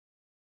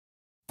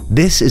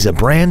This is a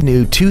brand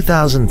new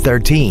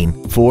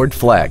 2013 Ford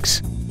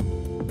Flex.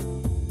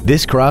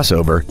 This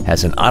crossover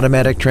has an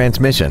automatic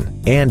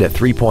transmission and a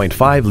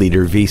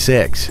 3.5-liter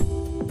V6.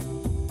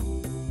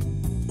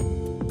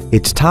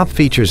 Its top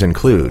features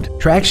include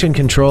traction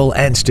control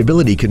and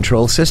stability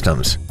control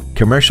systems,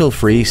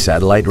 commercial-free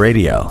satellite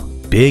radio,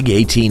 big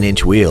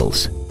 18-inch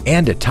wheels,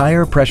 and a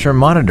tire pressure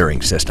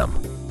monitoring system.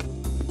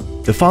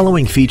 The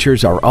following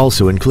features are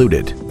also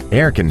included: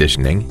 air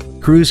conditioning,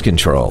 cruise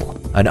control,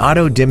 an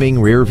auto-dimming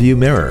rear-view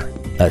mirror,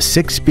 a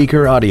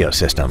 6-speaker audio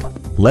system,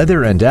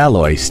 leather and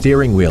alloy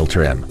steering wheel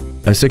trim,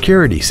 a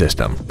security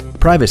system,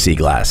 privacy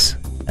glass,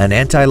 an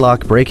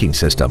anti-lock braking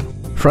system,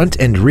 front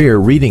and rear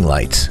reading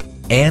lights,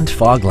 and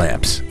fog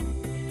lamps.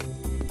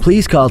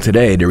 Please call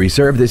today to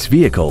reserve this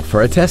vehicle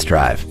for a test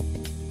drive.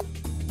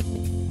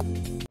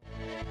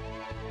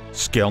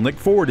 Skalnek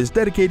Ford is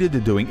dedicated to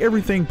doing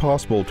everything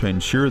possible to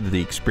ensure that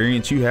the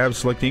experience you have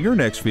selecting your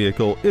next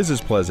vehicle is as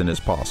pleasant as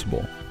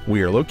possible.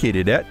 We are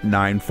located at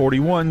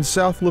 941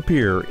 South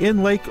Lapeer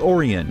in Lake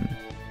Orion.